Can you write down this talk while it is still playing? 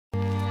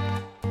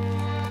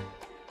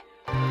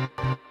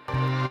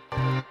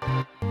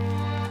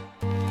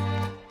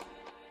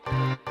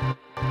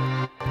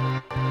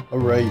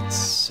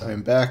Alright,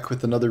 I'm back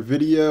with another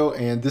video,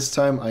 and this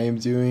time I am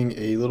doing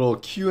a little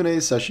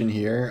Q&A session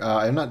here.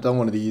 I have not done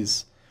one of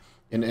these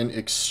in an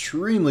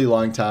extremely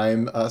long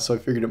time, so I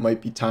figured it might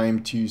be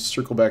time to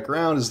circle back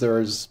around as there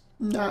is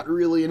not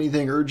really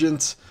anything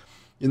urgent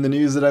in the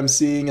news that I'm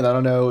seeing, and I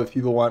don't know if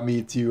people want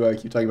me to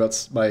keep talking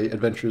about my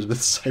adventures with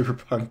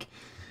Cyberpunk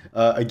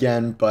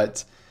again,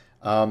 but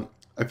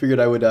I figured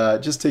I would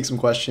just take some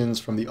questions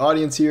from the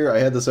audience here. I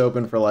had this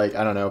open for like,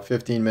 I don't know,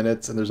 15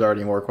 minutes, and there's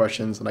already more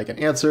questions than I can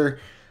answer.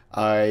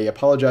 I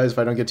apologize if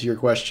I don't get to your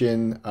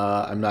question.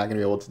 I'm not going to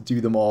be able to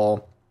do them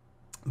all,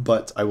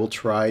 but I will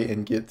try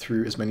and get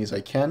through as many as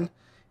I can.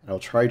 And I'll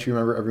try to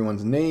remember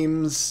everyone's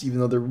names, even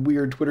though they're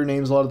weird Twitter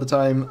names a lot of the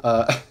time.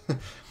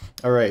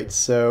 All right,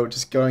 so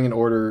just going in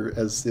order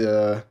as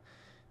they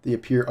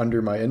appear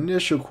under my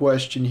initial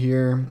question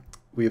here.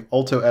 We have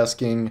Alto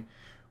asking,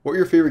 what were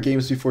your favorite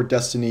games before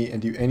Destiny,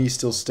 and do any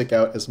still stick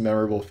out as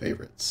memorable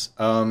favorites?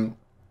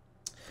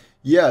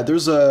 Yeah,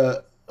 there's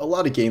a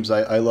lot of games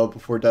I love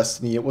before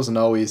Destiny. It wasn't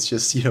always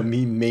just,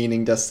 me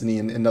maining Destiny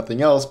and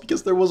nothing else,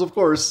 because there was, of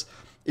course,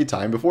 a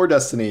time before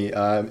Destiny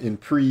in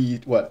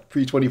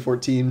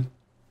pre-2014,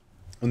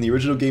 when the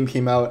original game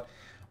came out.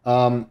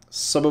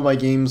 Some of my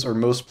games are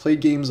most played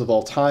games of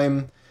all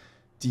time.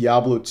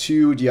 Diablo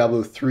 2,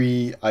 Diablo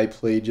 3, I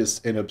played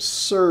just an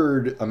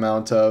absurd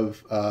amount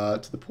of,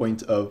 to the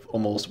point of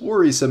almost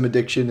worrisome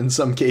addiction in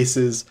some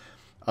cases.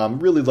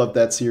 Really loved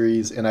that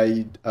series, and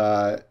I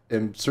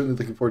am certainly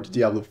looking forward to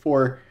Diablo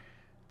 4.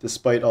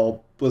 Despite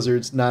all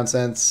Blizzard's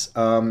nonsense,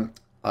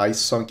 I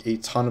sunk a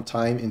ton of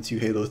time into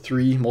Halo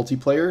 3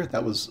 multiplayer.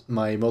 That was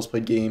my most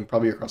played game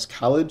probably across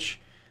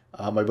college.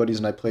 My buddies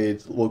and I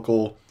played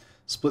local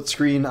split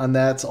screen on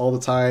that all the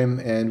time,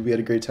 and we had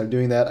a great time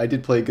doing that. I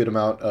did play a good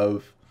amount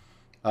of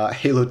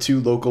Halo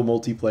 2 local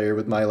multiplayer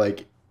with my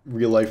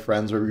real life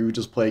friends, where we would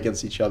just play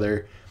against each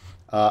other.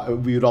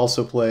 We would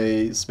also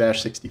play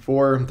Smash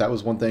 64. That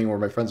was one thing where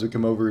my friends would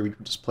come over and we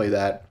would just play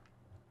that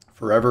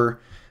forever.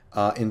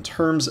 In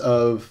terms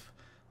of,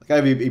 I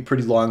have a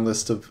pretty long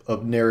list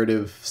of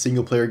narrative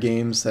single player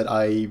games that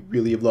I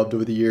really have loved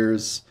over the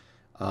years.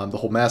 The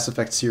whole Mass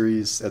Effect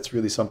series, that's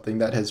really something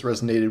that has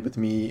resonated with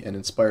me and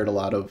inspired a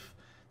lot of,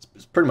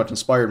 it's pretty much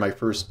inspired my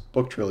first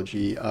book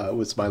trilogy,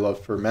 was my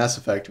love for Mass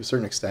Effect to a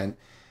certain extent.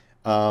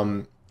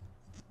 God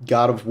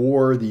of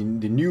War, the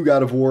new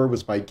God of War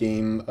was my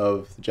game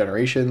of the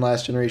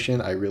last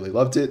generation. I really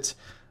loved it.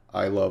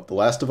 I love the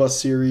Last of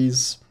Us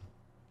series,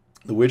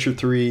 The Witcher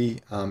 3,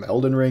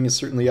 Elden Ring is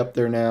certainly up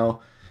there now.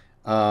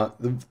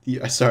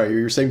 Sorry,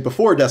 you were saying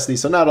before Destiny,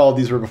 so not all of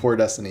these were before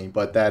Destiny,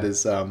 but that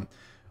is a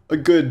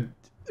good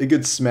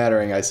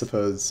smattering, I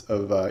suppose,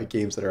 of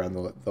games that are on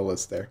the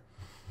list there.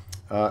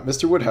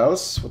 Mr.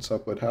 Woodhouse, what's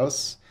up,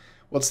 Woodhouse?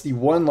 What's the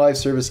one live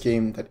service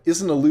game that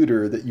isn't a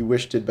looter that you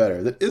wish did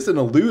better? That isn't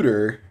a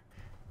looter?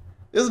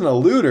 Isn't a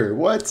looter?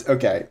 What?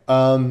 Okay.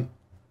 Oh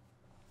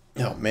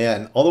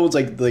man, all the ones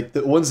like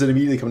the ones that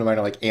immediately come to mind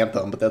are like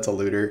Anthem, but that's a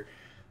looter.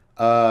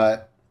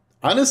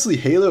 Honestly,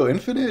 Halo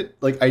Infinite,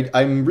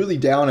 I'm really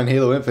down on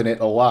Halo Infinite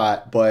a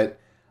lot, but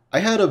I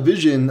had a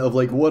vision of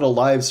what a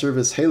live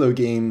service Halo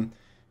game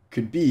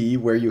could be,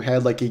 where you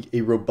had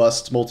a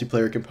robust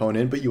multiplayer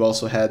component, but you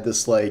also had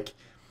this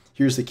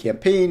here's the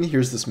campaign,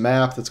 here's this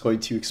map that's going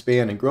to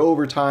expand and grow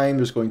over time.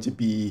 There's going to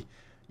be,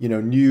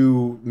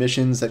 new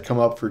missions that come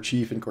up for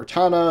Chief and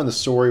Cortana, and the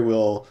story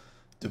will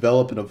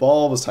develop and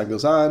evolve as time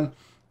goes on.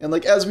 And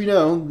as we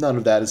know, none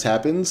of that has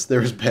happened.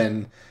 There's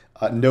been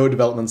no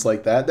developments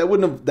like that.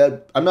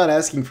 I'm not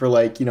asking for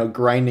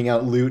grinding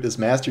out loot as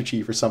Master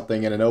Chief or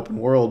something in an open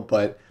world,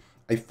 but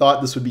I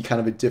thought this would be kind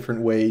of a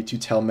different way to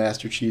tell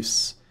Master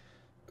Chief's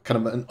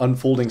kind of an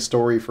unfolding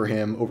story for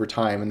him over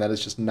time, and that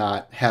has just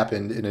not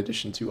happened, in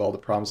addition to all the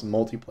problems in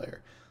multiplayer.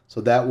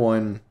 So that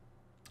one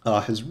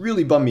has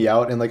really bummed me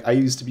out, and I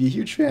used to be a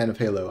huge fan of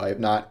Halo. I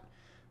have not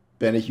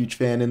been a huge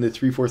fan in the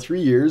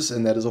 343 years,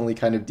 and that is only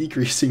kind of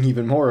decreasing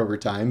even more over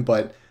time,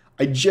 but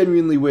I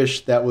genuinely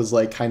wish that was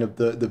kind of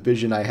the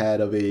vision I had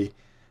of a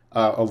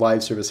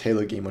live service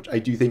Halo game, which I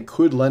do think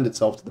could lend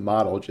itself to the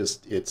model,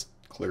 just it's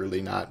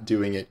clearly not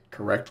doing it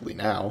correctly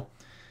now.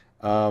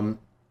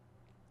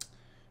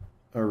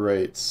 All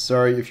right,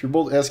 sorry if you're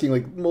both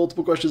asking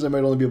multiple questions, I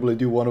might only be able to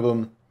do one of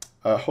them.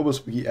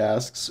 Hobospooky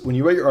asks, when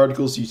you write your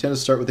articles, do you tend to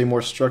start with a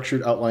more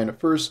structured outline at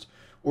first,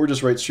 or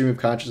just write stream of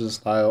consciousness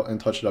style and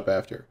touch it up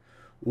after?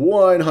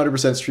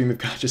 100% stream of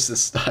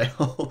consciousness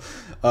style.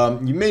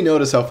 You may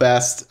notice how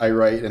fast I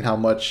write and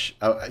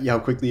how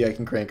quickly I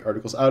can crank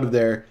articles out of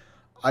there.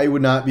 I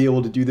would not be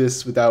able to do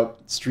this without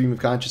stream of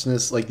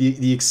consciousness.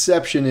 The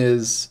exception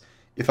is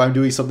if I'm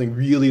doing something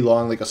really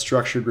long, like a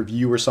structured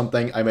review or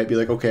something, I might be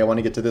okay, I want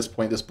to get to this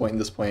point, this point, and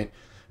this point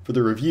for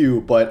the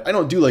review, but I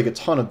don't do a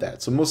ton of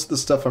that. So most of the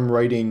stuff I'm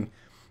writing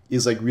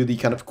is really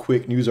kind of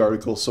quick news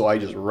articles. So I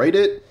just write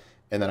it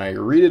and then I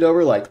read it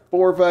over 4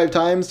 or 5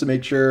 times to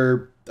make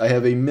sure I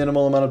have a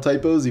minimal amount of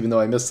typos, even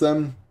though I miss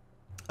them.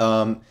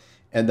 And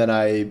then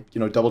I,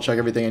 double check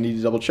everything I need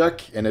to double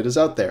check, and it is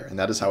out there. And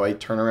that is how I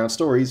turn around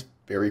stories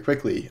very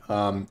quickly.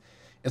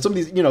 And some of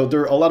these, you know,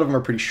 a lot of them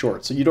are pretty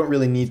short, so you don't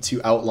really need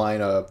to outline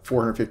a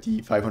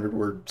 450, 500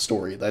 word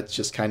story. That's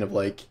just kind of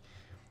like,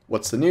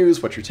 what's the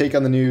news? What's your take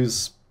on the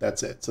news?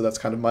 That's it. So that's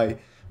kind of my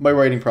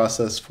writing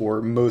process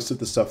for most of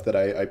the stuff that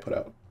I put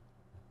out.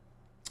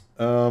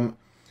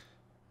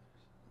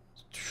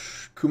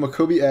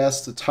 Kumakobi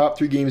asked the top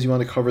 3 games you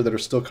want to cover that are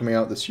still coming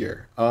out this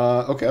year.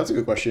 Okay, that's a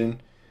good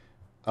question.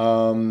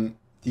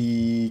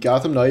 The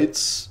Gotham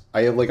Knights,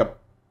 I have like a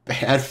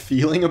bad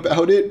feeling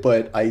about it,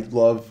 but I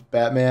love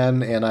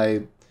Batman and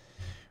I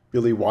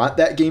really want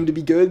that game to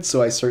be good,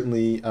 so I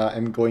certainly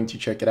am going to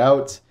check it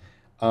out.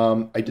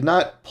 I did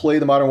not play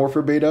the Modern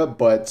Warfare beta,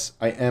 but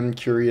I am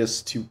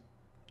curious to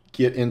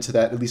get into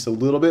that at least a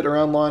little bit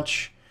around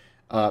launch,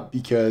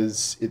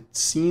 because it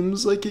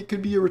seems like it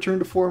could be a return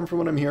to form from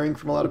what I'm hearing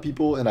from a lot of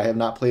people, and I have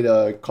not played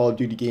a Call of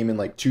Duty game in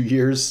like 2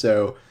 years,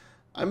 so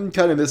I'm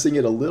kind of missing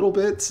it a little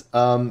bit.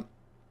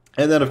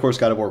 And then, of course,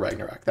 God of War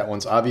Ragnarok. That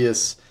one's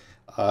obvious.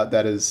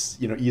 That is,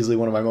 you know, easily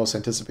one of my most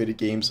anticipated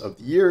games of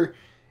the year,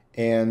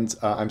 and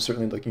I'm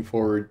certainly looking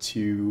forward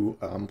to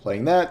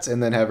playing that,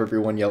 and then have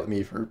everyone yell at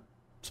me for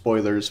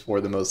spoilers for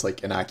the most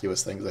like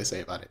innocuous things I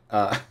say about it.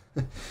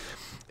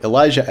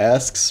 Elijah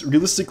asks,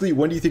 realistically,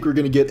 when do you think we're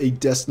going to get a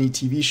Destiny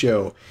TV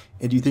show?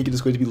 And do you think it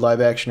is going to be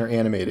live action or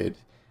animated?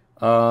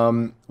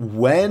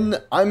 When?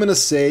 I'm going to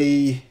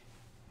say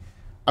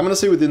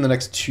within the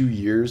next 2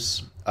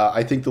 years.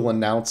 I think they'll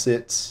announce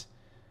it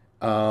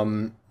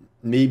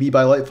maybe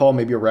by Lightfall,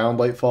 maybe around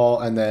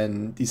Lightfall, and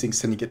then these things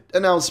tend to get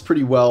announced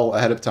pretty well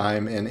ahead of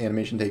time, and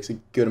animation takes a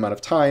good amount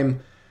of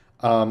time.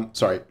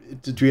 Sorry,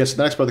 to answer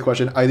the next part of the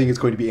question, I think it's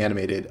going to be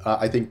animated.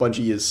 I think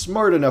Bungie is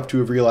smart enough to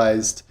have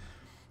realized,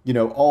 you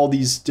know, all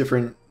these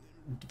different,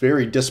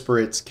 very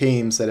disparate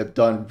games that have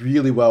done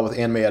really well with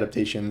anime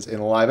adaptations,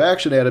 and live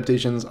action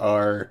adaptations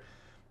are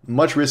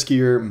much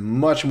riskier,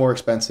 much more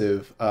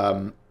expensive.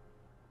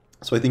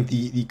 So I think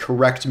the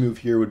correct move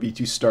here would be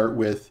to start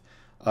with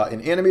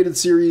an animated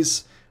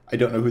series. I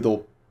don't know who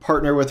they'll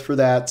partner with for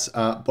that,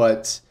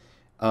 but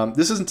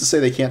this isn't to say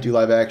they can't do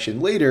live action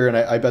later, and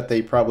I bet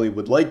they probably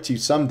would like to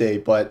someday,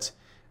 but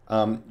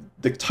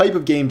the type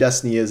of game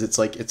Destiny is,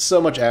 it's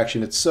so much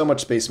action, it's so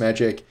much space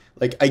magic.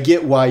 Like, I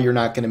get why you're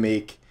not going to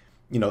make,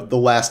 you know, The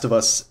Last of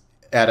Us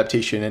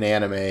adaptation in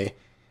anime.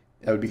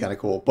 That would be kind of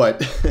cool,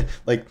 but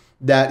like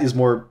that is,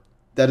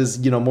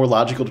 you know, more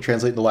logical to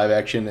translate into live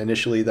action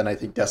initially than I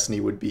think Destiny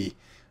would be.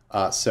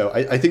 So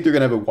I think they're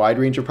going to have a wide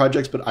range of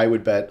projects, but I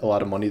would bet a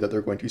lot of money that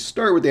they're going to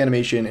start with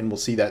animation, and we'll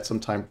see that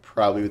sometime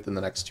probably within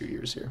the next 2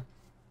 years here.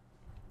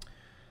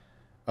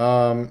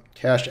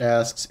 Cash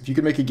asks, if you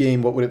could make a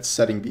game, what would its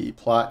setting be?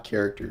 Plot,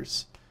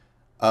 characters?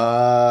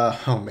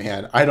 Oh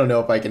man, I don't know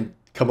if I can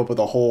come up with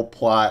a whole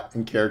plot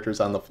and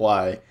characters on the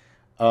fly.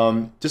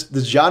 Just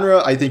the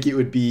genre, I think it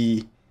would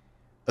be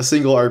a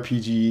single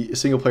RPG, a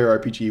single player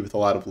RPG with a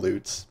lot of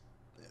loot,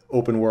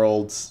 open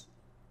worlds.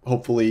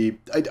 Hopefully,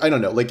 I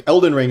don't know, like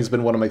Elden Ring has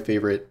been one of my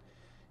favorite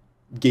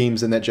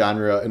games in that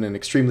genre in an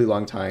extremely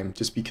long time,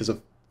 just because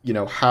of, you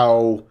know,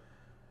 how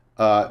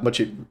much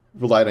it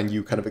relied on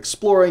you kind of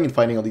exploring and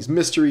finding all these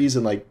mysteries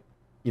and, like,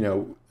 you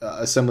know,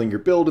 assembling your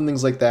build and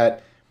things like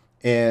that.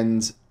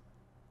 And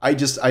I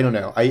don't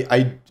know,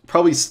 I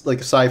probably like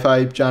a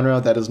sci-fi genre.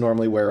 That is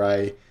normally where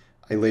I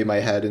lay my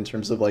head in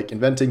terms of like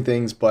inventing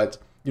things. But,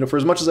 you know, for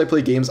as much as I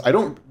play games, I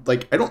don't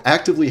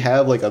actively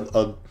have like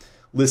a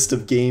list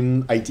of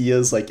game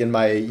ideas like in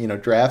my, you know,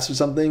 drafts or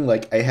something.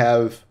 Like, I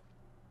have,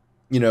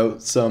 you know,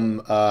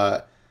 some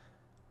I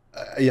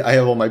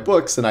have all my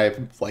books, and I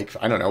have, like,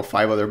 I don't know,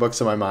 5 other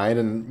books in my mind,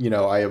 and, you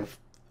know, I have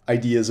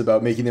ideas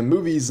about making them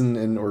movies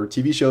and or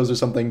TV shows or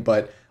something,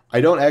 but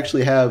I don't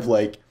actually have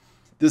like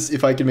this,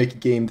 if I can make a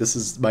game, this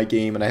is my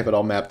game, and I have it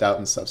all mapped out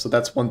and stuff. So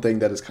that's one thing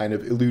that has kind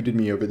of eluded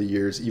me over the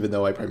years, even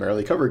though I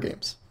primarily cover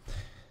games.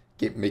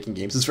 Making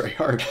games is very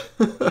hard.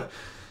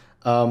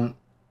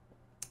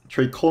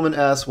 Trey Coleman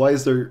asks, why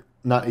is there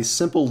not a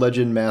simple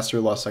Legend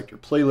Master Lost Sector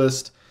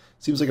playlist?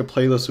 Seems like a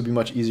playlist would be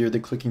much easier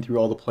than clicking through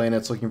all the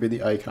planets, looking for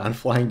the icon,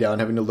 flying down,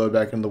 having to load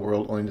back into the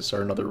world, only to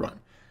start another run.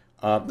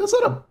 That's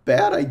not a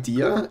bad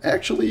idea,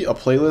 actually, a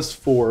playlist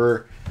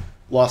for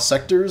Lost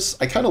Sectors.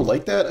 I kind of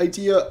like that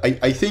idea.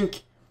 I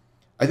think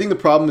the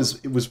problem is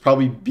it was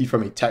probably be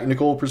from a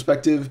technical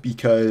perspective,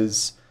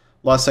 because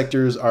Lost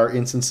Sectors are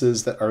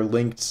instances that are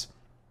linked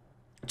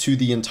to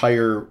the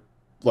entire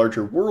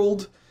larger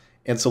world.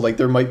 And so, like,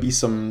 there might be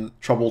some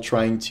trouble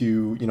trying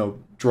to, you know,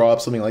 draw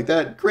up something like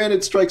that.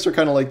 Granted, strikes are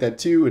kind of like that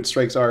too.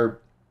 Strikes are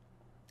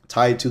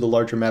tied to the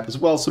larger map as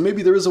well. So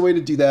maybe there is a way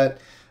to do that.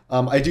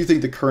 I do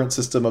think the current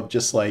system of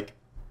just like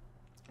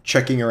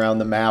checking around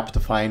the map to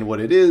find what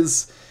it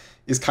is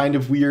kind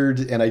of weird,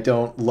 and I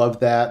don't love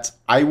that.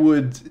 I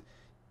would,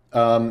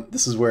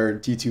 this is where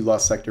D2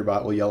 Lost Sector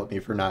Bot will yell at me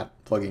for not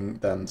plugging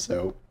them.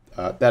 So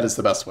that is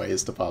the best way,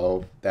 is to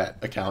follow that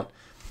account.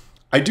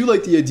 I do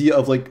like the idea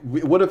of, like,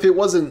 what if it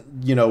wasn't,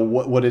 you know,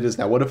 what it is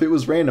now? What if it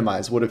was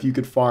randomized? What if you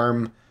could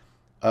farm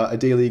a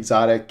daily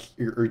exotic,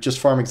 or just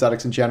farm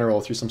exotics in general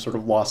through some sort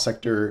of Lost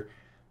Sector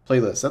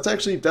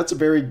Playlist. That's a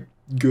very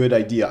good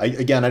idea.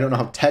 Again, I don't know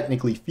how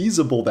technically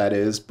feasible that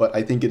is, but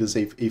I think it is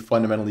a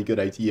fundamentally good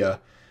idea.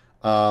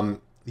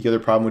 The other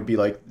problem would be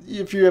like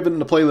if you have it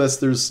in a playlist,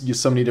 there's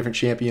so many different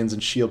champions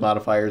and shield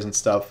modifiers and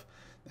stuff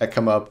that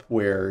come up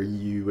where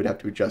you would have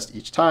to adjust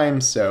each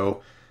time.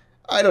 So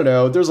I don't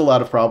know. There's a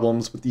lot of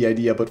problems with the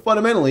idea, but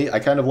fundamentally, I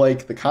kind of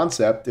like the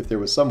concept if there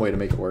was some way to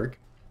make it work.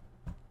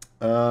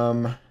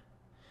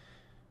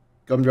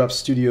 Gumdrop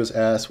Studios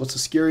asks, what's the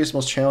scariest,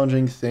 most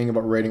challenging thing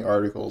about writing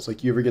articles?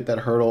 Like, you ever get that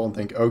hurdle and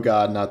think, oh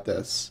god, not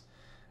this?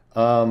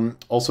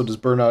 Also, does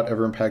burnout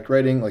ever impact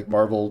writing, like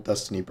Marvel,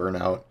 Destiny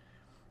burnout,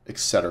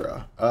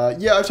 etc.?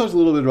 Yeah, I've talked a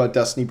little bit about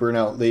Destiny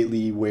burnout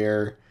lately,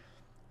 where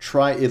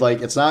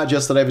it's not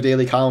just that I have a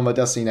daily column about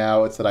Destiny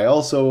now, it's that I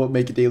also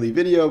make a daily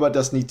video about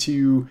Destiny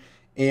 2,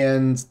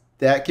 and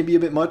that can be a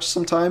bit much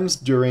sometimes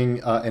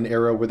during an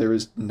era where there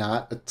is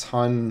not a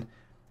ton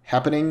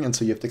happening, and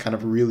so you have to kind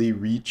of really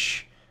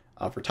reach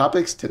for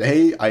topics.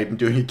 Today, I'm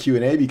doing a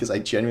Q&A because I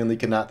genuinely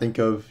could not think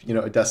of,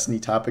 a Destiny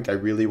topic I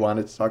really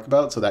wanted to talk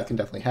about, so that can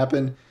definitely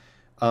happen.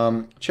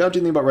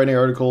 Challenging thing about writing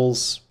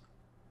articles,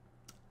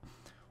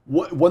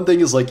 one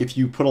thing is like if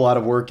you put a lot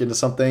of work into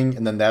something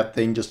and then that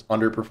thing just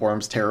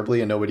underperforms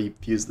terribly and nobody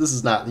views, this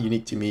is not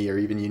unique to me or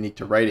even unique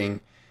to writing.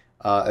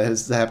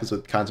 It happens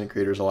with content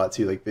creators a lot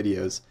too, like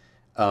videos.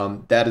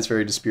 That is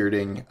very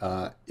dispiriting.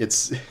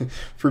 It's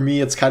for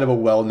me, it's kind of a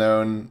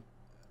well-known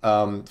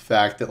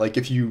fact that like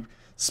if you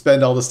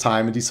spend all this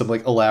time and do some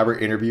like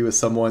elaborate interview with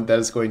someone, that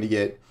is going to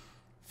get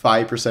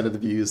 5% of the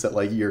views that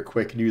like your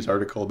quick news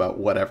article about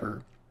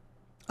whatever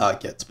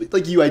gets. But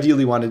like you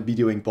ideally want to be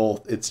doing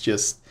both. It's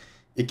just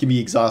it can be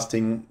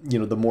exhausting,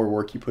 the more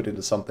work you put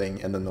into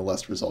something and then the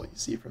less result you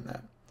see from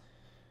that.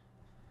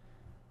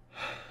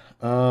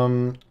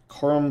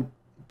 Coram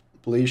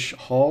Blash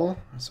Hall.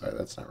 Sorry,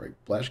 that's not right.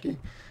 Blashke.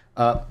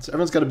 So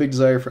everyone's got a big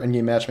desire for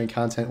endgame matchmaking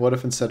content. What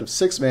if instead of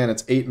 6-man,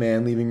 it's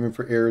 8-man, leaving room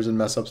for errors and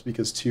mess ups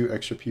because 2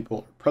 extra people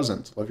are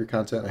present? Love your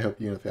content. I hope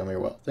you and the family are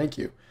well. Thank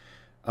you.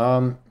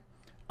 I'm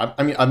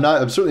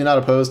certainly not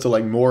opposed to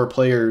like more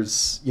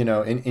players,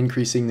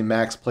 increasing the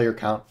max player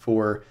count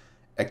for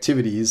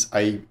activities.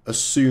 I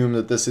assume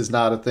that this is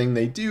not a thing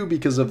they do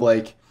because of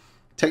like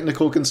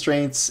technical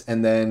constraints,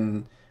 and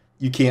then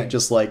you can't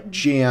just like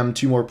jam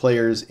 2 more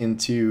players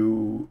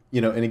into,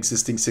 an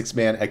existing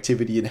 6-man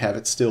activity and have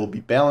it still be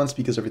balanced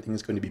because everything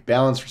is going to be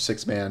balanced for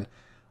 6-man.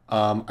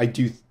 I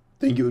do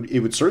think it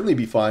would certainly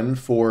be fun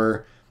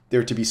for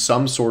there to be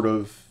some sort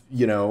of,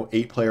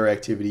 8-player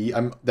activity.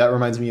 That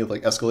reminds me of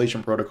like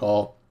Escalation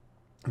Protocol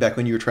back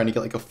when you were trying to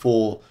get like a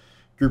full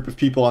group of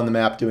people on the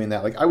map doing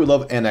that. Like I would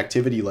love an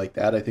activity like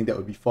that. I think that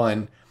would be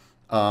fun.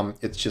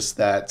 It's just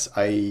that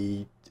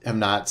I have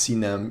not seen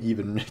them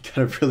even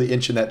kind of really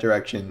inch in that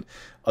direction,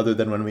 other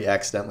than when we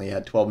accidentally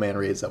had 12-man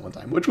raids at one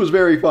time, which was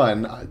very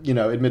fun,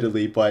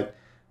 admittedly, but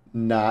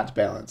not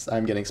balanced.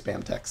 I'm getting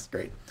spam text.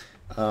 Great.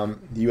 The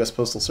U.S.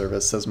 Postal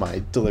Service says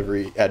my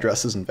delivery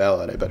address isn't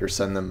valid. I better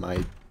send them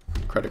my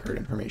credit card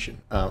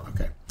information.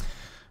 Okay.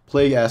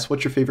 Plague asks,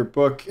 what's your favorite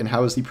book, and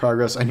how is the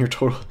progress on your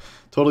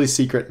totally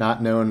secret,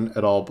 not known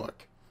at all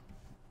book?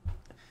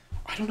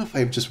 I don't know if I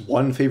have just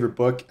one favorite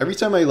book. Every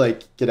time I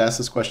get asked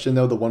this question,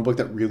 though, the one book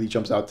that really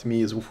jumps out to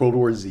me is World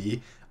War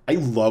Z. I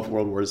love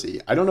World War Z.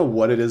 I don't know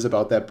what it is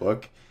about that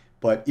book,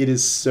 but it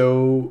is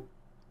so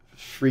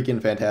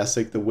freaking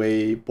fantastic. The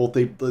way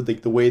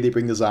the way they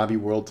bring the zombie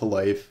world to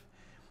life,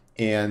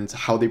 and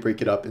how they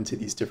break it up into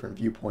these different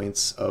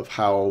viewpoints of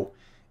how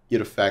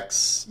it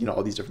affects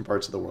all these different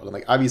parts of the world.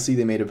 And obviously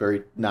they made a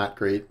very not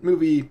great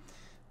movie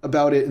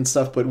about it and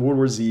stuff, but World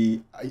War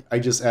Z, I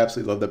just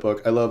absolutely love that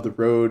book. I love The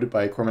Road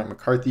by Cormac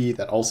McCarthy.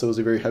 That also is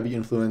a very heavy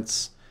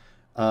influence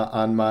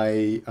on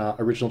my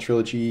original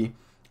trilogy.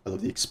 I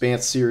love the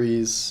Expanse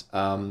series.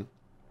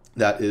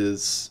 That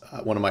is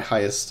one of my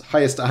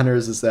highest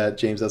honors, is that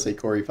James S.A.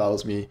 Corey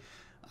follows me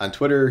on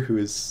Twitter,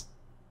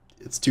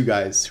 it's 2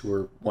 guys who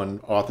are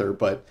one author,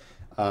 but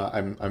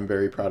I'm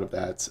very proud of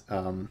that.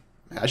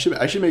 I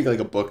should make like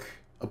a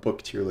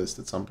book tier list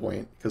at some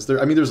point, because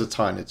there's a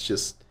ton. It's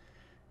just,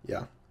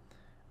 yeah.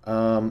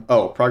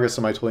 Progress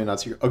on my totally not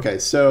secret. Okay,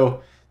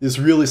 so this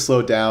really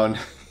slowed down,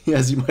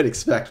 as you might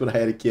expect when I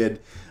had a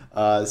kid.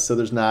 So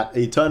there's not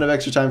a ton of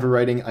extra time for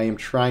writing. I am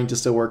trying to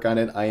still work on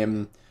it. I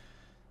am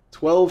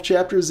 12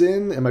 chapters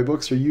in, and my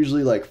books are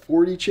usually like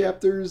 40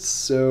 chapters,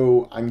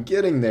 so I'm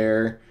getting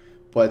there,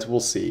 but we'll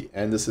see.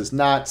 And this is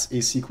not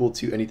a sequel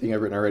to anything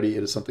I've written already.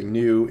 It is something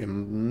new,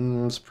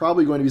 and it's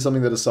probably going to be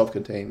something that is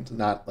self-contained,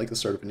 not like the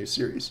start of a new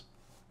series.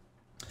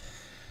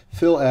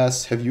 Phil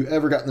asks, have you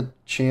ever gotten the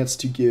chance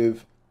to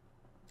give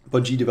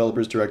Bungie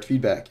developers direct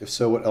feedback? If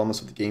so, what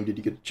elements of the game did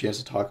you get a chance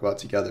to talk about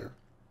together?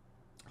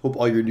 Hope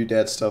all your new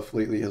dad stuff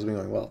lately has been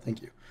going well.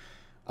 Thank you.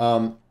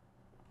 I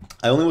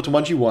only went to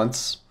Bungie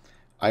once.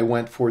 I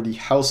went for the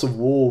House of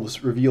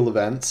Wolves reveal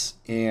event,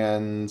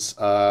 and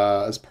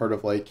as part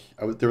of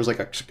there was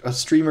a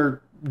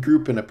streamer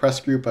group and a press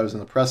group. I was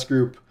in the press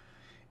group,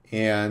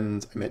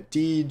 and I met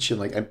Deej,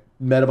 and I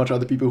met a bunch of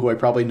other people who I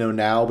probably know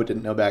now but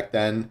didn't know back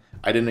then.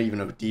 I didn't even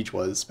know who Deej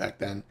was back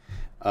then.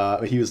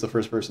 He was the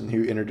first person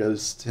who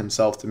introduced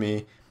himself to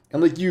me.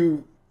 And like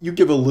you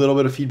give a little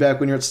bit of feedback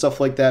when you're at stuff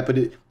like that, but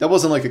that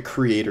wasn't like a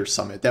creator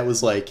summit. That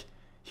was like,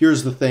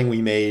 here's the thing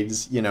we made,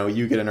 you know,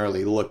 you get an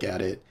early look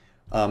at it.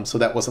 So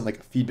that wasn't like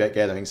a feedback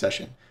gathering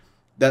session.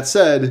 That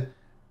said,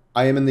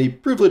 I am in the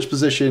privileged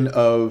position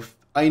of,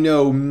 I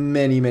know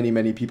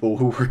many people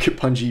who work at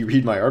Bungie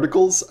read my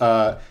articles.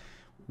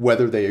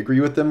 Whether they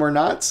agree with them or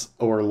not,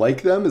 or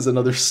like them, is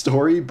another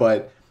story,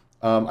 but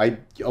a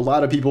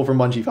lot of people from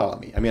Bungie follow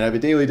me. I mean, I have a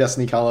daily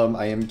Destiny column.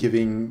 I am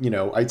giving, you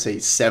know, I'd say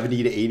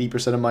 70 to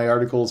 80% of my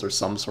articles are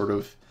some sort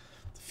of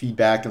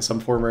feedback in some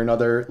form or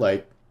another.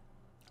 Like,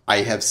 I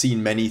have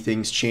seen many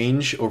things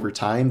change over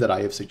time that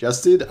I have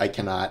suggested. I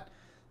cannot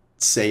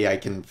say I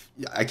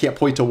can't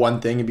point to one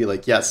thing and be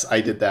like, yes,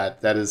 I did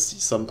that. That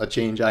is a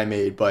change I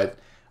made, but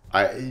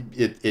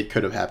it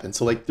could have happened.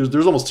 So like,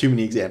 there's almost too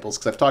many examples,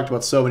 because I've talked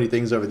about so many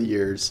things over the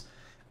years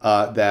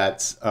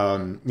that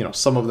you know,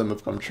 some of them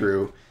have come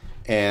true.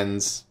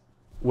 And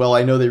well,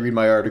 I know they read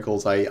my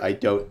articles. I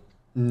don't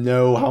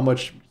know how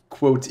much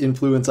quote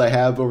influence I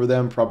have over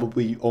them,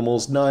 probably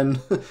almost none.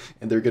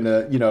 And they're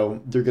gonna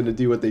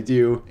do what they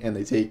do, and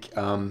they take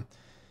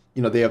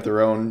you know, they have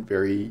their own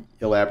very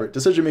elaborate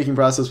decision making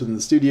process within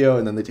the studio,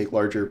 and then they take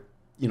larger,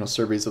 you know,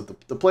 surveys of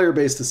the player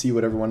base to see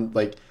what everyone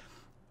like.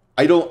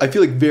 I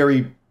feel like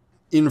very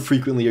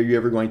infrequently are you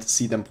ever going to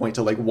see them point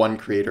to like one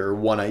creator or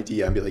one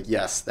idea and be like,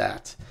 yes,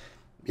 that.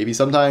 Maybe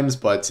sometimes,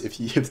 but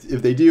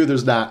if they do,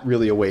 there's not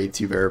really a way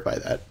to verify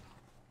that.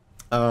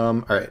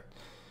 All right.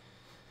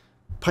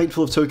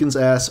 Pinteful of Tokens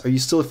asks, are you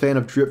still a fan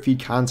of drip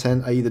feed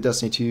content, i.e. the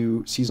Destiny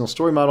 2 seasonal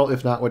story model?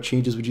 If not, what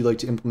changes would you like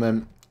to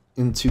implement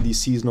into the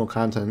seasonal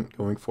content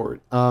going forward?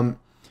 I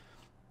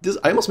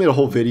almost made a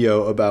whole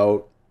video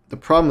about the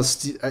problem of,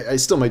 I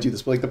still might do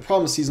this, but like the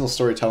problem with seasonal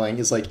storytelling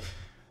is like,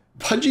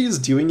 Bungie is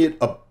doing it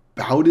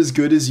about as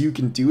good as you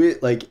can do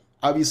it. Like,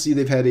 obviously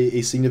they've had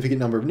a significant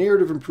number of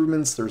narrative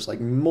improvements. There's like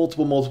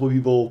multiple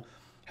people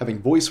having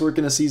voice work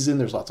in a season.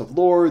 There's lots of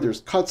lore,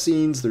 there's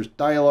cutscenes, there's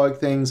dialogue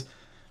things.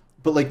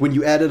 But like when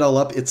you add it all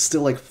up, it's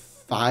still like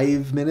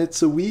 5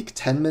 minutes a week,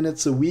 10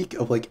 minutes a week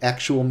of like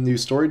actual new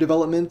story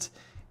development.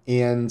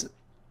 And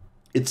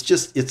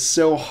it's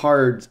so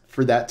hard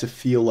for that to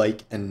feel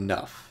like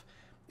enough.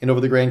 And over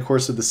the grand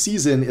course of the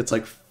season, it's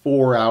like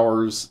 4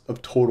 hours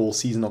of total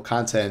seasonal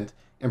content,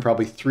 and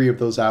probably 3 of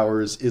those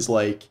hours is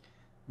like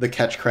the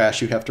catch crash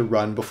you have to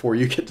run before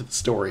you get to the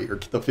story, or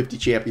the 50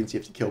 champions you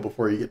have to kill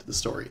before you get to the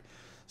story.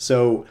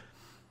 So,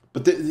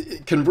 but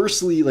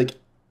conversely, like,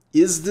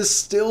 is this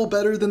still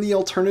better than the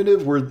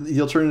alternative, where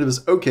the alternative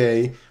is,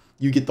 okay,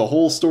 you get the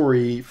whole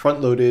story front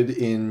loaded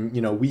in,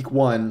 you know, week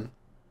 1,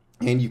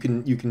 and you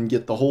can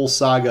get the whole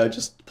saga,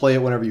 just play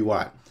it whenever you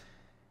want.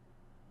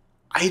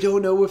 I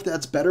don't know if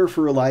that's better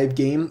for a live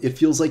game. It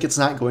feels like it's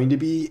not going to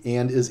be,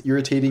 and as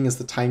irritating as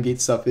the time gate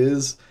stuff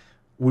is,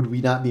 would we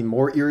not be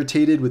more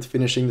irritated with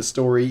finishing the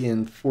story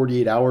in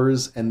 48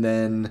 hours and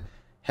then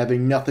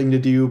having nothing to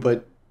do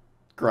but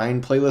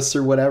grind playlists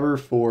or whatever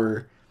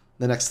for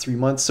the next 3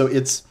 months? So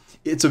it's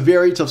a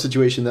very tough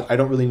situation that I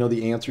don't really know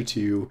the answer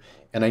to,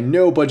 and I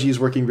know Bungie is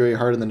working very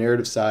hard on the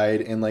narrative side,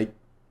 and like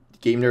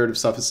game narrative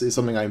stuff is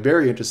something I'm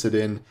very interested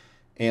in.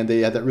 And they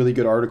had that really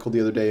good article the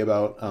other day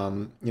about,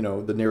 you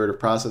know, the narrative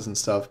process and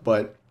stuff.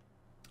 But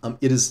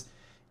it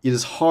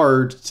is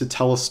hard to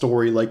tell a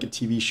story like a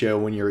TV show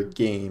when you're a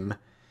game,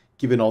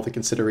 given all the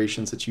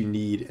considerations that you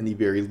need and the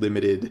very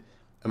limited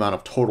amount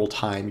of total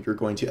time you're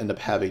going to end up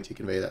having to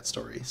convey that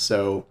story.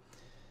 So,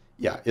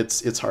 yeah,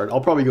 it's hard.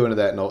 I'll probably go into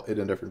that in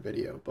a different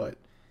video. But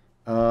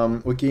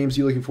what games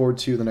are you looking forward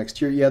to the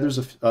next year? Yeah, there's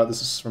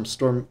this is from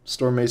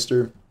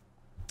Stormmeister.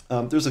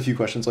 There's a few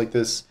questions like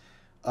this.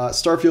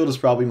 Starfield is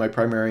probably my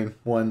primary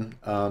one.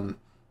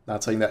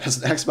 Not saying that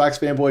as an Xbox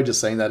fanboy,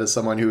 just saying that as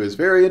someone who is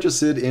very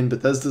interested in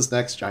Bethesda's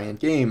next giant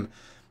game.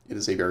 It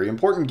is a very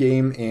important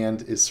game,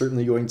 and is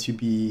certainly going to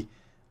be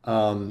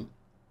a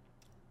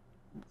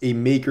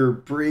make or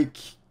break.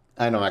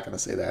 I'm not going to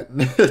say that.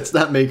 It's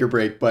not make or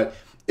break, but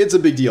it's a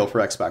big deal for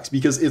Xbox,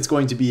 because it's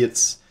going to be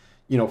its,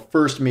 you know,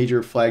 first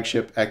major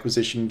flagship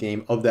acquisition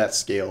game of that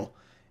scale,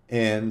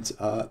 and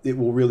it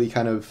will really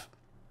kind of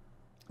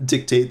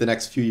dictate the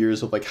next few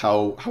years of like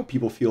how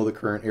people feel the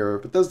current era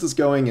of Bethesda's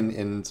going,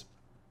 and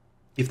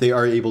if they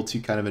are able to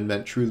kind of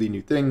invent truly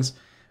new things.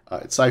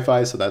 It's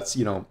sci-fi, so that's,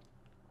 you know,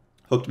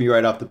 hooked me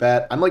right off the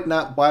bat. I'm like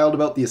not wild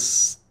about the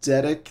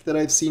aesthetic that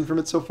I've seen from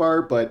it so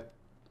far, but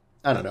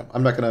I don't know.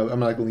 I'm not gonna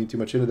lean too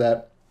much into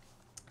that.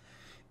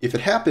 If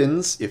it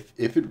happens, if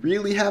it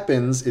really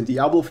happens, and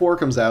Diablo 4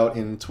 comes out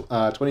in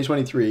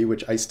 2023,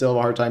 which I still have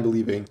a hard time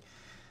believing,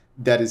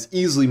 that is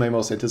easily my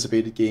most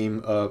anticipated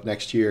game of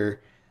next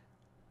year.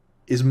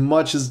 As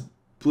much as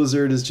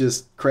Blizzard is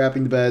just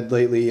crapping the bed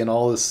lately and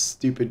all this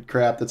stupid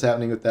crap that's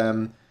happening with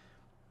them,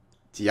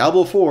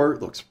 Diablo 4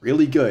 looks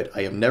really good.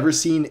 I have never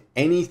seen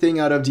anything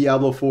out of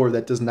Diablo 4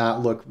 that does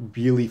not look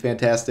really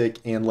fantastic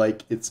and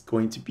like it's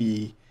going to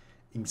be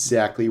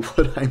exactly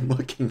what I'm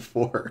looking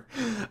for.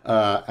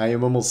 I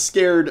am almost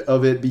scared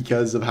of it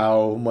because of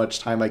how much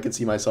time I could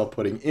see myself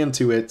putting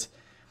into it.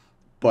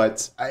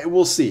 But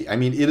we'll see. I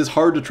mean, it is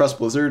hard to trust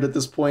Blizzard at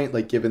this point,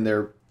 like given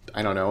their,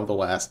 I don't know, the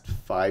last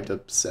 5 to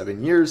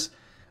 7 years,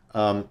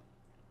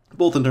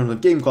 both in terms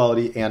of game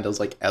quality and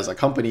as a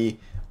company.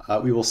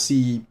 We will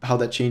see how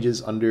that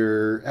changes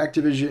under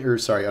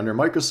under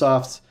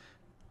Microsoft.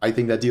 I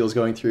think that deal is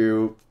going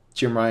through.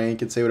 Jim Ryan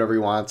can say whatever he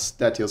wants.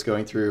 That deal's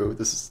going through.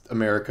 This is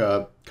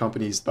America.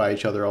 Companies buy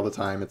each other all the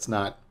time. It's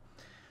not.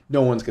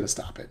 No one's going to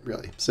stop it,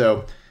 really.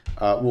 So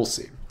we'll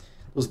see.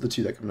 Those are the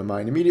two that come to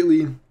mind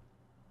immediately.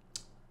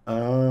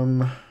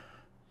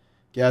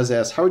 Gaz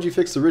asks, how would you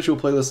fix the ritual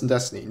playlist in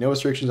Destiny? No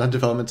restrictions on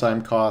development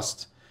time,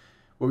 cost.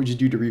 What would you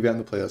do to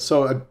revamp the playlist?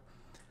 So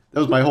that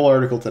was my whole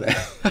article today.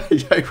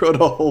 I wrote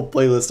a whole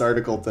playlist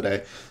article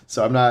today.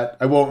 So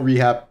I won't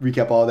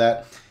recap all of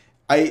that.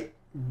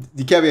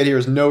 The caveat here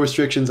is no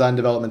restrictions on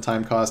development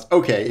time, cost.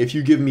 Okay, if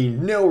you give me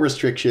no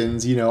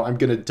restrictions, I'm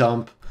going to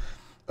dump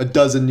a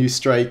dozen new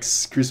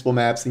strikes, Crucible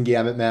maps, and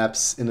Gambit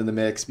maps into the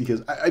mix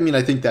because,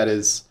 I think that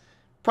is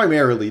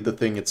primarily the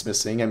thing it's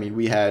missing. I mean,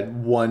 we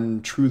had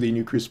one truly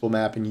new Crucible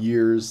map in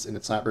years, and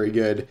it's not very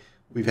good.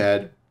 We've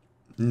had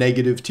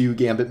 -2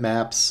 Gambit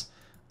maps.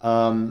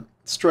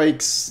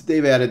 Strikes,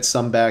 they've added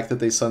some back that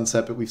they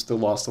sunset, but we've still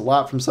lost a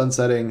lot from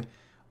sunsetting.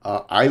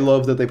 I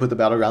love that they put the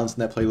battlegrounds in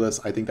that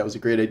playlist. I think that was a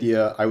great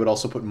idea. I would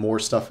also put more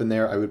stuff in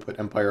there. I would put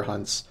Empire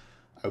Hunts.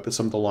 I would put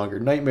some of the longer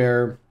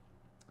Nightmare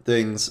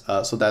things.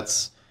 So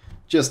that's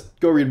just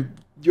go read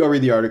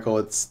the article.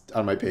 It's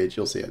on my page.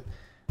 You'll see it.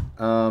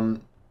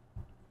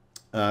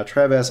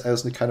 Travis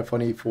asks, kind of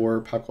funny for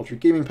pop culture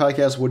gaming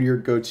podcasts. What are your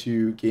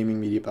go-to gaming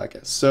media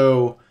podcasts?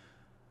 So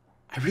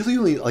I really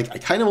only I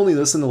kind of only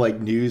listen to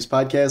news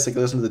podcasts. I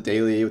listen to the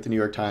Daily with the New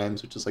York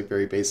Times, which is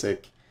very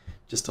basic,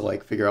 just to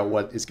figure out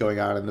what is going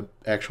on in the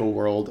actual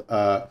world.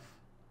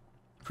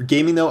 For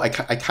gaming though, I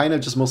kind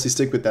of just mostly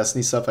stick with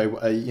Destiny stuff. I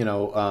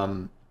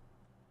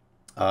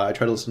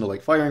try to listen to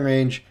Firing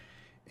Range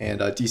and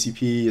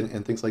DCP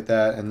and things like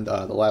that, and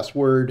The Last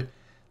Word.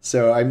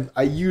 So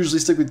I usually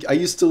stick with. I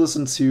used to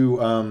listen to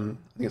I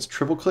think it's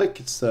Triple Click.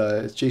 It's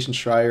Jason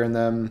Schreier and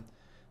them.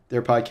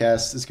 Their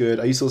podcast is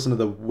good. I used to listen to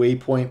the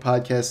Waypoint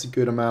podcast a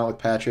good amount with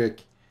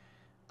Patrick.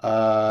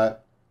 So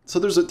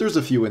there's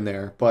a few in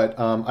there, but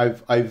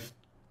I've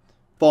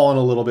fallen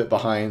a little bit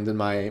behind in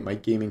my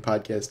gaming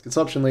podcast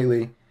consumption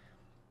lately.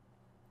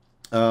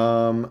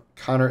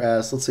 Connor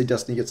asks, let's say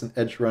Destiny gets an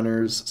Edge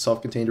Runners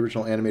self-contained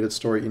original animated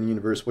story in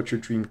universe. What's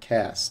your dream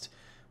cast?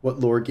 What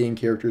lore game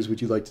characters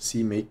would you like to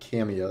see make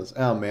cameos?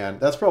 Oh man,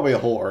 that's probably a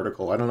whole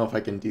article. I don't know if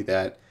I can do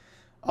that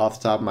off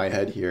the top of my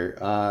head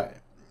here.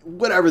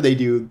 Whatever they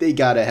do, they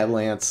gotta have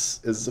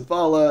Lance as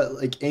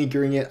Zavala,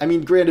 anchoring it. I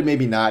mean, granted,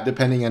 maybe not,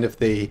 depending on if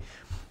they...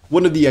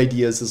 One of the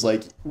ideas is,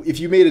 if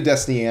you made a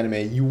Destiny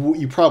anime,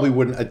 you probably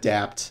wouldn't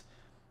adapt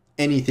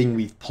anything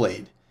we've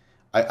played.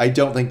 I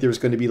don't think there's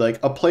going to be,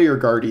 a player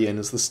guardian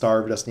as the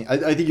star of Destiny.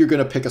 I think you're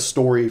going to pick a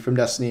story from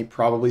Destiny,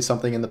 probably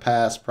something in the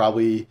past,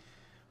 probably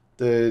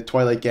the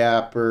Twilight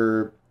Gap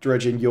or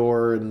Dredging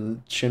Yor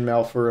and Shin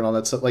Malphur and all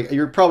that stuff.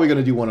 You're probably going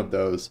to do one of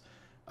those.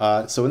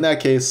 So in that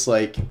case,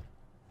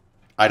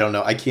 I don't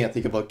know. I can't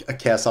think of a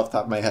cast off the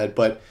top of my head,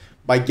 but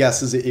my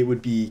guess is it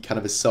would be kind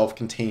of a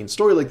self-contained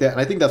story like that. And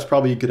I think that's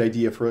probably a good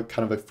idea for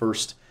kind of a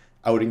first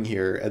outing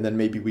here. And then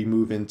maybe we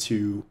move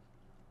into,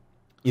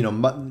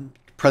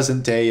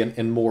 present day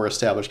and more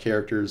established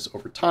characters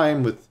over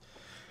time with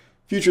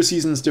future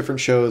seasons, different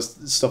shows,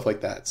 stuff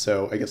like that.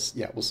 So I guess,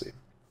 yeah, we'll see.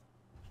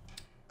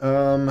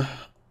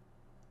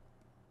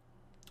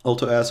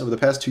 Alto asks, over the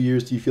past 2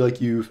 years, do you feel like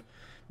you've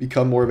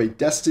become more of a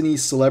Destiny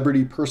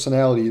celebrity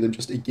personality than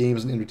just a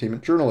games and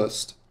entertainment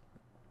journalist?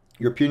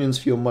 Your opinions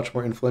feel much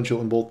more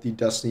influential in both the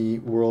Destiny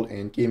world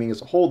and gaming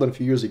as a whole than a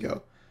few years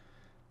ago.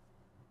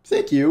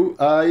 Thank you.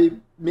 I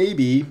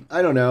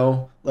don't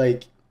know.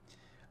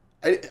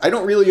 I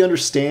don't really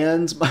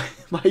understand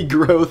my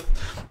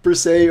growth per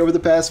se over the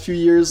past few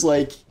years.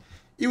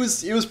 It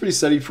was pretty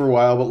steady for a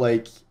while,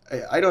 but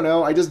I don't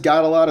know. I just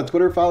got a lot of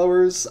Twitter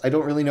followers. I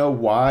don't really know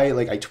why.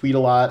 I tweet a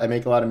lot. I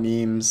make a lot of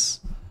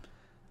memes.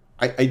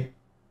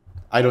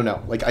 I don't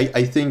know.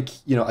 I think,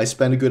 I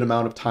spend a good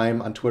amount of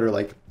time on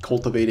Twitter,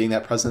 cultivating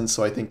that presence.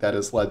 So I think that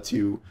has led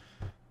to,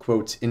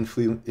 quote,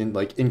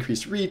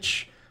 increased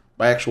reach.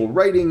 My actual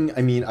writing,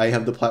 I mean, I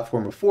have the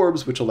platform of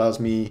Forbes, which allows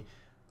me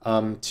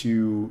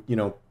to,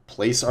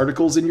 place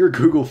articles in your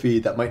Google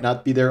feed that might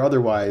not be there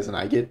otherwise. And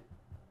I get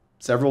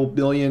several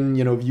billion,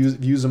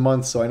 views a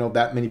month. So I know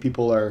that many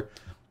people are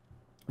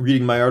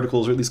reading my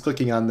articles or at least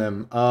clicking on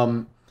them.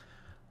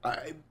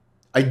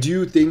 I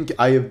do think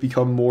I have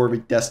become more of a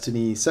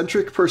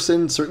Destiny-centric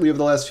person, certainly over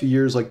the last few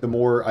years. The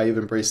more I have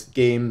embraced the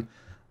game,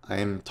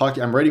 I'm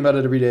writing about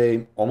it every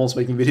day, almost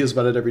making videos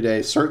about it every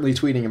day, certainly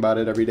tweeting about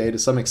it every day to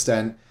some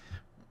extent,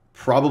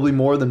 probably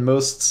more than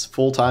most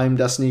full-time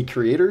Destiny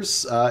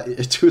creators,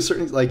 to a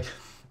certain,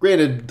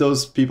 granted,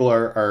 those people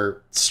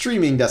are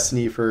streaming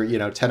Destiny for,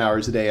 10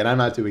 hours a day, and I'm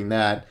not doing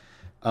that.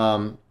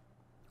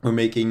 We're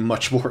making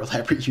much more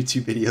elaborate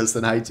YouTube videos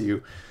than I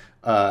do.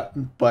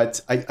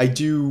 But I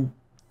do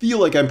feel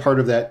like I'm part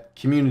of that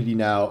community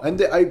now, and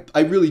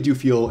I really do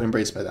feel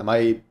embraced by them.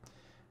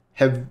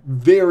 have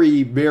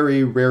very,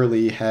 very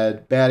rarely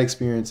had bad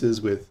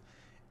experiences with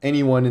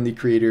anyone in the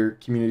creator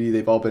community.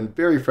 They've all been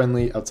very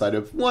friendly, outside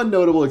of one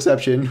notable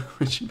exception,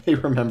 which you may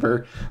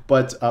remember.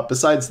 But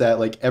besides that,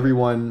 like,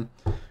 everyone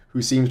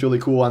who seems really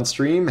cool on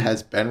stream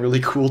has been really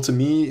cool to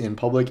me in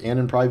public and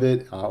in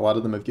private. A lot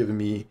of them have given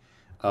me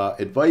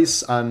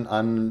advice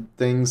on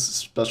things.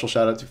 Special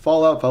shout out to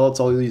Fallout. Fallout's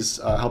always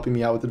helping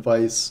me out with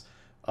advice.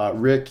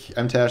 Rick,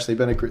 MTash,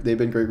 they've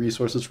been great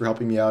resources for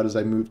helping me out as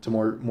I move to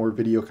more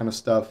video kind of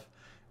stuff.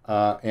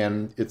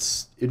 And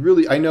it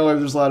really, I know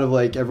there's a lot of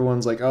like,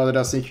 everyone's like, oh, the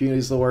Destiny community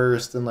is the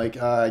worst, and like,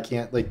 I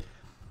can't, like,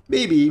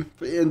 maybe,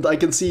 and I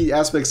can see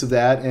aspects of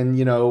that, and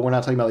you know, we're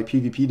not talking about like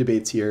PvP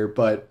debates here,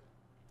 but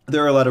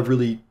there are a lot of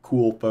really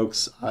cool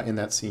folks in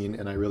that scene,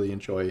 and I really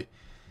enjoy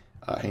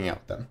hanging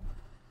out with them.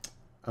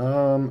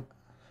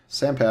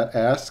 Sampat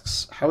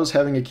asks, how has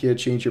having a kid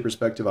changed your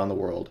perspective on the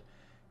world?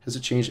 Has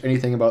it changed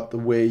anything about the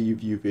way you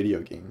view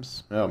video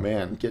games? Oh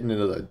man, getting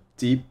into the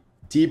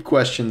deep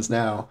questions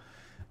now.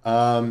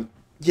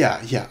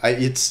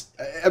 It's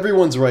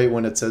everyone's right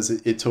when it says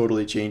it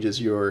totally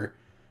changes your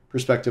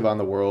perspective on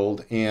the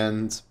world,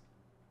 and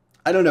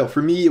I don't know.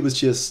 For me, it was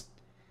just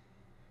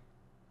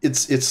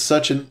it's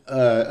such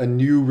a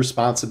new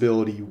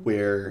responsibility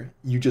where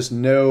you just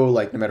know,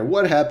 like, no matter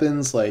what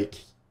happens, like,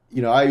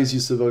 you know, I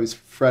used to always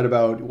fret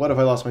about what if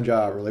I lost my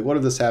job, or like what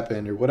if this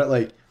happened, or what,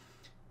 like,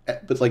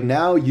 but like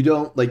now you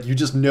don't, like, you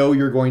just know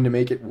you're going to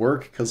make it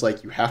work because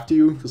like you have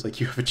to, because like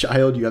you have a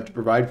child, you have to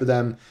provide for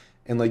them,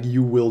 and like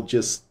you will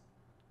just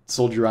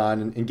soldier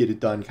on and get it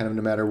done kind of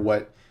no matter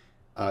what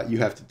you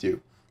have to do.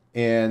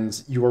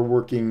 And you are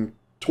working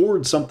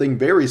towards something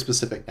very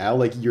specific now.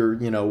 Like, you're,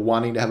 you know,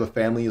 wanting to have a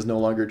family is no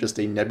longer just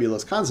a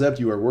nebulous concept.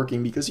 You are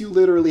working because you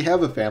literally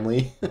have a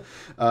family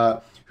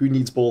who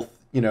needs both,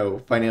 you know,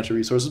 financial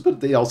resources,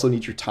 but they also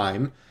need your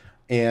time.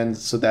 And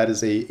so that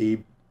is a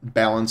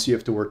balance you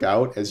have to work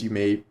out, as you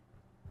may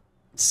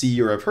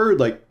see or have heard.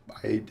 Like,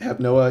 I have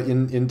Noah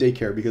in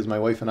daycare because my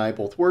wife and I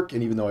both work,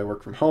 and even though I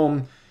work from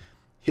home,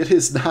 it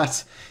is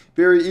not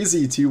very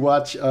easy to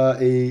watch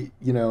an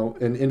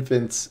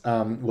infant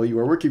while you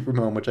are working from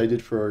home, which I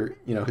did for,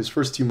 you know, his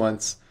first 2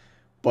 months.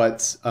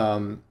 But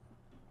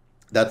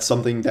that's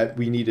something that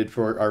we needed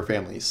for our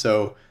family.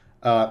 So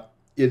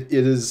it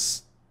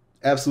is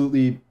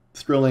absolutely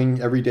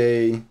thrilling every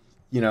day.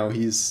 You know,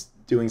 he's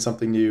doing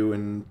something new,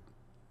 and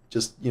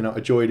just, you know,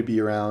 a joy to be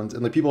around.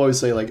 And like, people always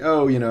say like,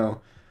 oh, you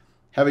know,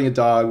 having a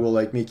dog will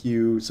like make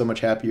you so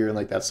much happier, and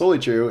like that's totally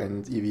true,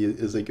 and Evie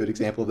is a good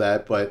example of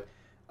that. But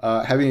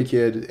having a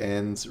kid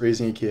and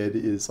raising a kid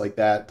is like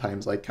that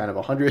times like kind of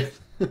 100.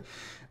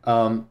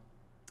 How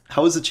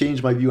has it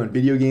changed my view on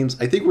video games?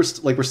 I think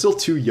we're still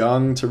too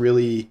young to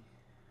really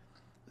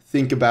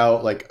think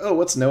about like, oh,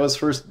 what's Noah's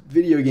first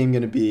video game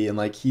going to be, and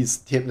like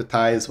he's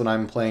hypnotized when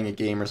I'm playing a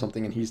game or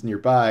something and he's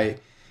nearby,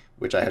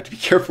 which I have to be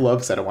careful of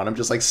because I don't want him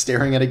just like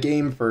staring at a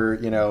game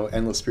for, you know,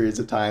 endless periods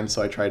of time.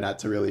 So I try not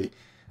to really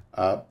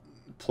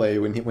play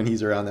when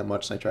he's around that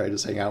much, and I try to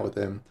just hang out with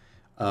him.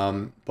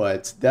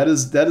 But that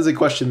is a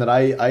question that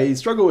I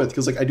struggle with,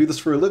 because like I do this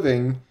for a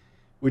living,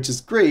 which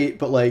is great,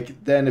 but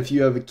like then if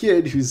you have a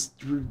kid who's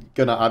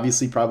gonna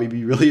obviously probably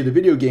be really into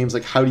video games,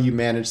 like how do you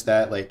manage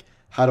that? Like,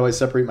 how do I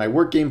separate my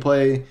work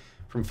gameplay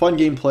from fun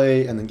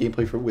gameplay, and then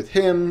gameplay with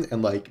him,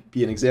 and like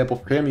be an example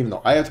for him, even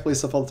though I have to play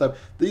stuff all the time?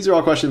 These are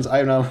all questions I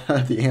have not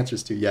had the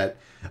answers to yet,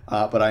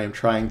 but I am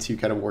trying to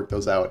kind of work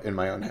those out in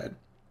my own head.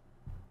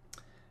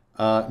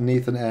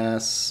 Nathan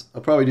asks,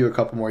 I'll probably do a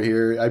couple more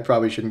here. I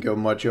probably shouldn't go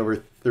much over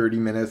 30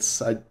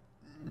 minutes.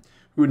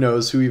 Who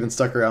knows who even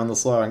stuck around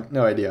this long?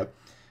 No idea.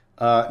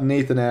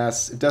 Nathan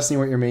asks, if Destiny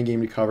weren't your main game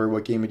to cover,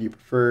 what game would you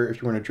prefer?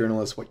 If you weren't a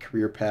journalist, what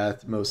career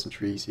path most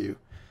intrigues you?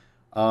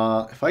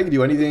 If I could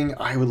do anything,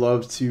 I would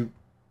love to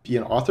be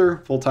an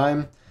author full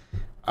time.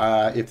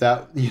 If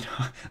that, you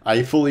know,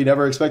 I fully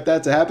never expect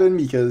that to happen,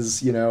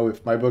 because, you know,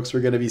 if my books were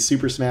going to be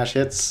super smash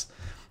hits,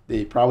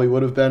 they probably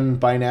would have been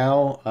by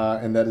now,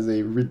 and that is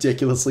a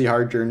ridiculously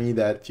hard journey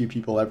that few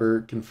people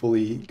ever can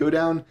fully go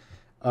down.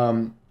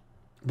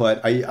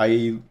 But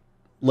I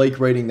like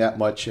writing that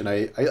much, and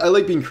I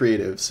like being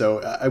creative, so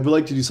I would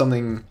like to do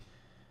something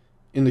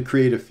in the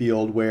creative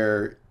field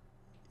where,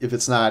 if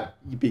it's not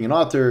being an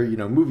author, you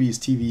know, movies,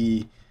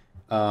 TV,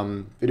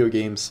 video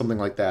games, something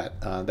like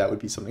that, that would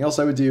be something else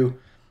I would do.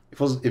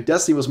 If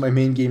Destiny was my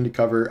main game to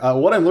cover,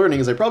 what I'm learning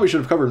is I probably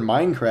should have covered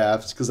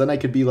Minecraft, because then I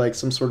could be like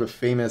some sort of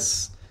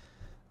famous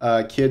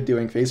kid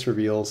doing face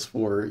reveals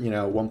for, you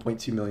know,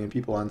 1.2 million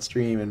people on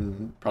stream,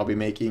 and probably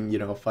making, you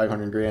know,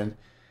 500 grand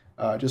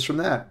just from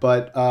that.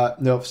 But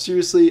no,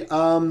 seriously,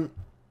 that's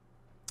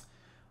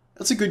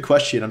a good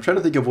question. I'm trying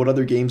to think of what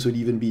other games would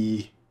even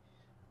be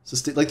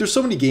like, there's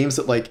so many games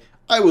that like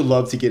I would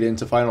love to get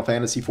into. Final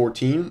Fantasy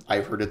 14.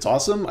 I've heard it's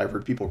awesome. I've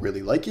heard people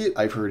really like it.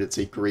 I've heard it's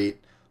a great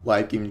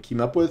live game to keep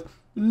up with.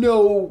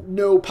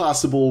 No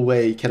possible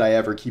way could I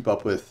ever keep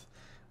up with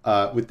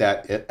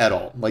that at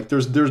all. Like,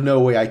 there's no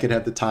way I could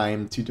have the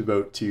time to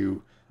devote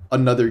to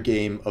another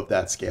game of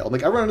that scale.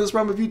 Like, I run into this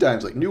problem a few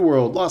times, like New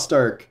World, Lost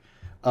Ark,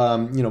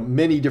 You know,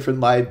 many different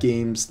live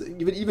games,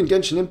 even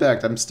Genshin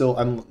Impact.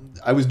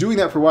 I was doing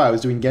that for a while. I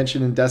was doing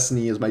Genshin and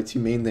Destiny as my two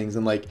main things,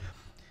 and like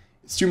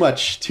it's too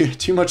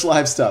much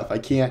live stuff. I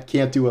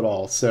can't do it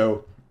all.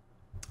 So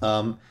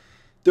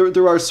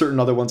there are certain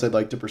other ones I'd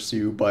like to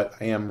pursue, but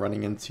I am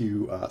running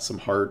into some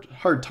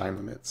hard time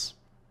limits.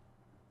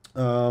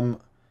 All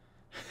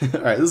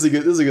right, this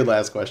is a good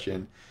last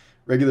question.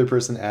 Regular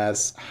person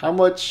asks, how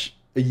much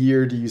a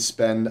year do you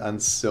spend on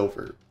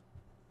silver?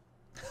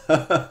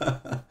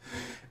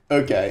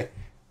 Okay.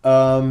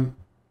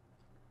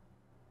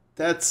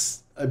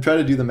 That's, I'm trying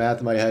to do the math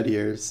in my head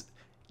here.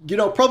 You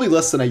know, probably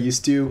less than I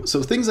used to.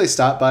 So things I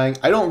stopped buying,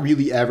 I don't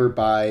really ever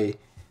buy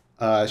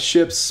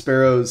ships,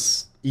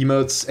 sparrows,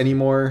 emotes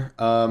anymore.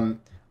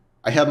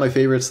 I have my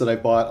favorites that I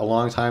bought a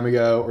long time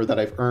ago or that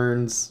I've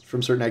earned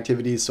from certain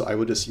activities, so I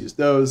will just use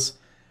those.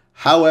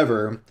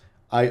 However,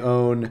 I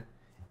own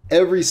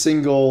every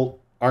single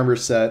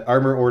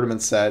armor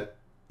ornament set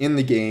in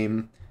the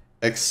game,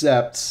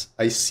 except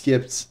I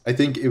skipped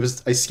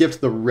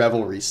the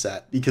Revelry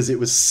set because it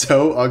was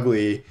so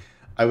ugly.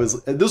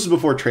 This was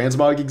before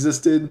transmog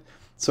existed,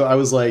 so I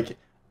was like,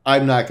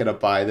 I'm not gonna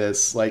buy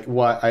this. Like,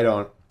 what? I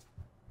don't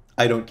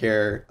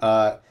care.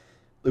 I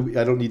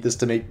don't need this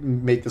to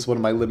make this one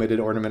of my limited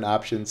ornament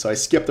options, so I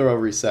skipped the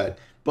Revelry set.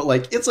 But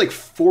like, it's like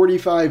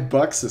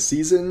 $45 a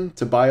season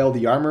to buy all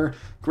the armor.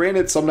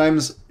 Granted,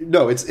 sometimes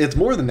no, it's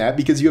more than that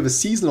because you have a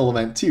seasonal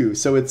event too.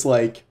 So it's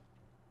like,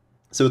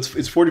 it's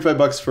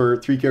 $45 for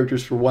 3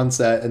 characters for one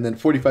set, and then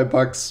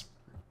 $45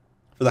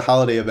 for the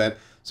holiday event.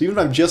 So even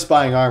if I'm just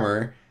buying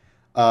armor,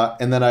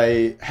 and then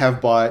I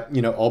have bought,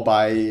 you know, I'll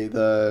buy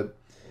an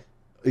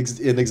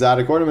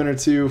exotic ornament or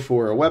two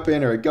for a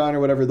weapon or a gun or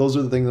whatever. Those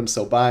are the things I'm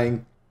still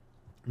buying.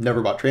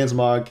 Never bought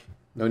transmog.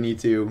 No need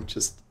to.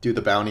 Just do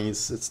the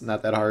bounties. It's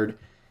not that hard.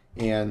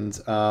 And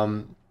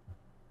so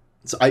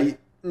I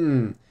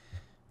don't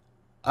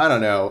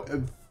know.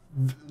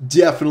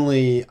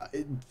 Definitely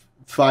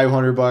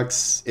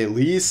 $500 at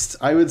least,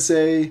 I would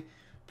say,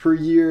 per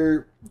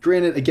year.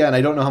 Granted, again,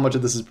 I don't know how much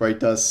of this is Bright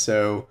Dust,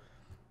 so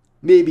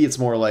maybe it's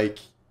more like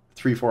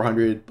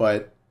 $300-400,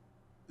 but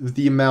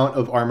the amount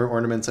of armor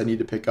ornaments I need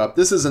to pick up,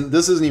 this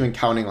isn't even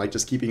counting like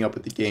just keeping up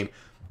with the game.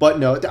 But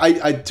no,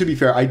 I to be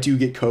fair, I do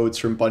get codes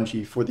from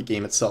Bungie for the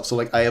game itself. So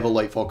like I have a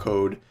Lightfall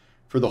code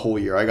for the whole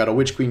year. I got a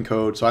Witch Queen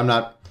code, so I'm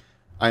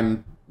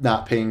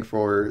not paying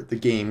for the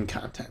game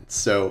content.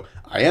 So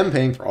I am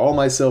paying for all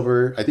my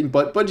silver. I think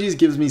Bungie's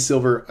gives me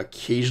silver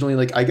occasionally.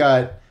 Like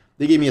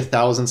they gave me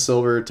 1,000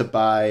 silver to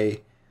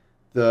buy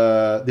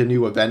the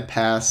new event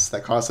pass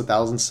that costs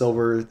 1,000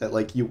 silver that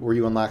like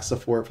you unlock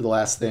stuff for the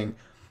last thing.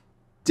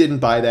 Didn't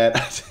buy that. I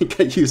think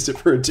I used it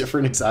for a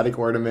different exotic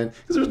ornament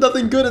because there's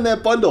nothing good in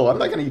that bundle. I'm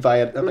not going to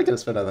buy it. I'm not going to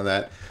spend on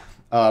that.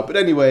 But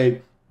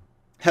anyway,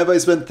 have I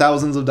spent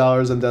thousands of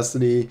dollars on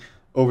Destiny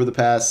over the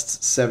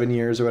past 7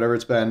 years or whatever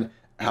it's been?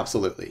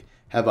 Absolutely.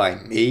 Have I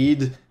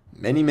made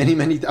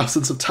many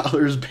thousands of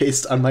dollars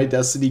based on my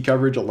Destiny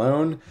coverage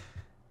alone?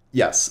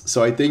 Yes.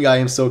 So I think I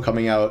am still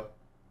coming out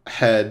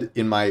ahead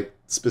in my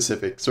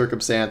specific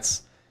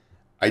circumstance.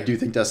 I do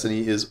think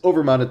Destiny is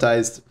over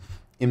monetized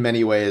in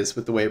many ways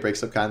with the way it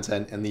breaks up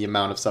content and the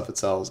amount of stuff it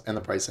sells and the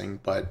pricing,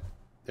 but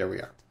there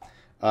we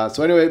are.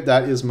 So anyway,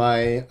 that is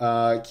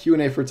my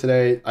Q&A for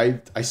today.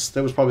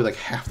 That was probably like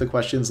half the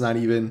questions, not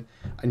even.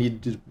 I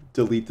need to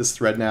delete this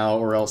thread now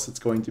or else it's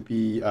going to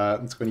be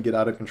it's going to get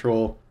out of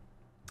control.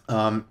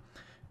 And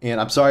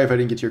I'm sorry if I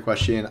didn't get to your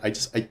question. I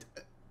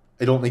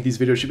don't think these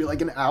videos should be like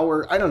an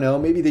hour. I don't know,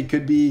 maybe they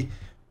could be,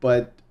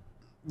 but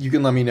you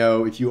can let me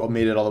know if you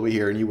made it all the way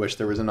here and you wish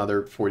there was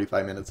another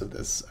 45 minutes of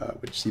this,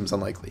 which seems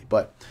unlikely.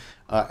 But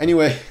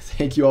anyway,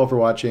 thank you all for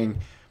watching,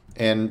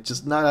 and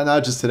just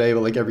not just today,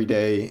 but like every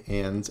day,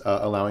 and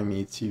allowing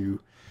me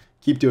to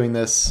keep doing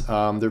this. There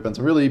have been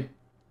some really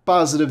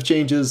positive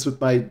changes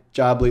with my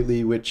job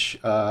lately, which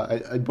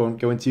I won't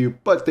go into,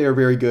 but they are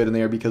very good, and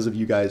they are because of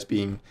you guys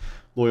being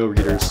loyal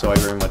readers, so I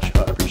very much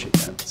appreciate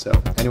that. So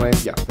anyway,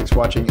 yeah, thanks for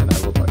watching, and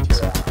I will talk to you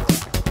soon.